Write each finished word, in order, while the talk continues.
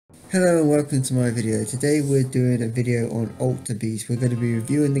Hello and welcome to my video. Today we're doing a video on Alter Beast. We're going to be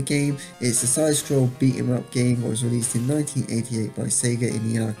reviewing the game. It's a side-scroll beat-em-up game that was released in 1988 by Sega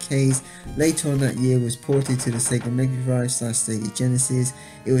in the arcades. Later on that year was ported to the Sega Mega Drive / Sega Genesis.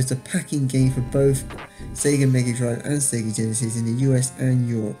 It was the packing game for both Sega Mega Drive and Sega Genesis in the US and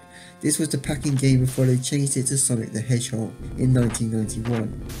Europe. This was the packing game before they changed it to Sonic the Hedgehog in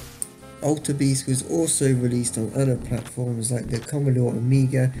 1991. Alter Beast was also released on other platforms like the Commodore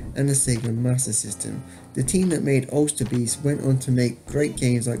Amiga and the Sega Master System. The team that made Alter Beast went on to make great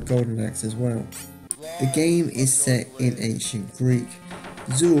games like Golden Axe as well. The game is set in ancient Greek.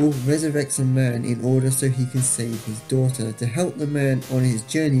 Zul resurrects a man in order so he can save his daughter. To help the man on his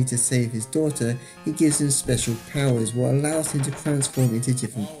journey to save his daughter, he gives him special powers what allows him to transform into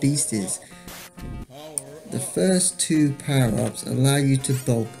different beasties. The first two power-ups allow you to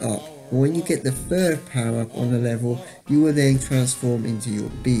bulk up. When you get the third power up on the level, you will then transform into your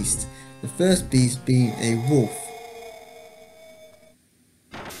beast. The first beast being a wolf.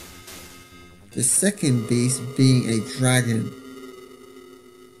 The second beast being a dragon.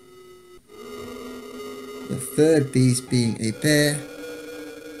 The third beast being a bear.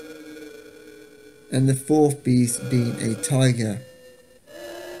 And the fourth beast being a tiger.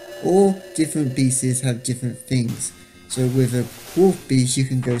 All different beasts have different things. So with a wolf beast you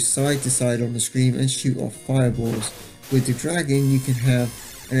can go side to side on the screen and shoot off fireballs. With the dragon you can have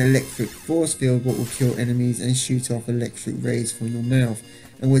an electric force field what will kill enemies and shoot off electric rays from your mouth.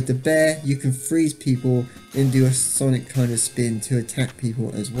 And with the bear you can freeze people and do a sonic kind of spin to attack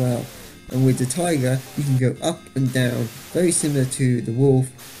people as well. And with the tiger you can go up and down, very similar to the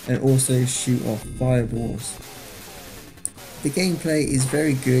wolf, and also shoot off fireballs. The gameplay is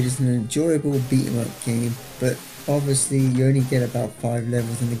very good. It's an enjoyable beat 'em up game, but obviously you only get about 5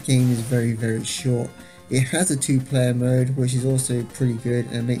 levels and the game is very short. It has a 2-player mode which is also pretty good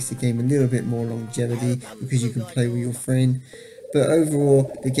and makes the game a little bit more longevity because you can play with your friend. But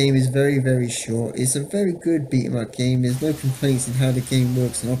overall the game is very short. It's a very good beat 'em up game. There's no complaints in how the game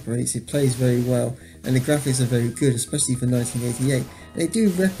works and operates. It plays very well and the graphics are very good, especially for 1988. They do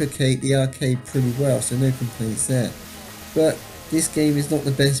replicate the arcade pretty well, so no complaints there. But this game is not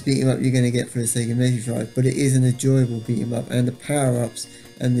the best beat 'em up you're going to get for the Sega Mega Drive, but it is an enjoyable beat 'em up, and the power ups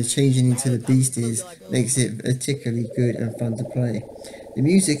and the changing into the beasties makes it particularly good and fun to play. The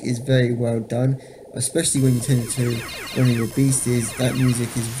music is very well done, especially when you turn into one of your beasties. That music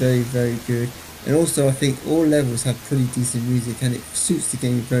is very good, and also I think all levels have pretty decent music and it suits the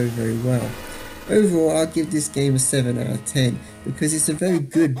game very well. Overall, I'll give this game a 7 out of 10 because it's a very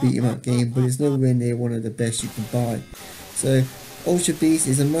good beat 'em up game, but it's nowhere near one of the best you can buy. So Alter Beast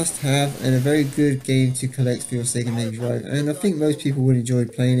is a must-have and a very good game to collect for your Sega Mega Drive, and I think most people would enjoy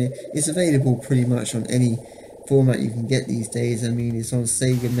playing it. It's available pretty much on any format you can get these days. I mean, it's on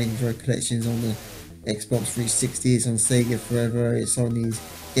Sega Mega Drive collections, on the Xbox 360, it's on Sega Forever, it's on these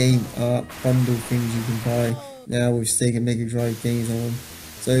game art bundle things you can buy now with Sega Mega Drive games on.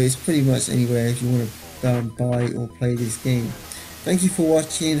 So it's pretty much anywhere if you want to buy or play this game. Thank you for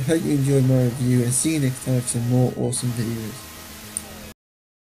watching, hope you enjoyed my review, and see you next time for some more awesome videos.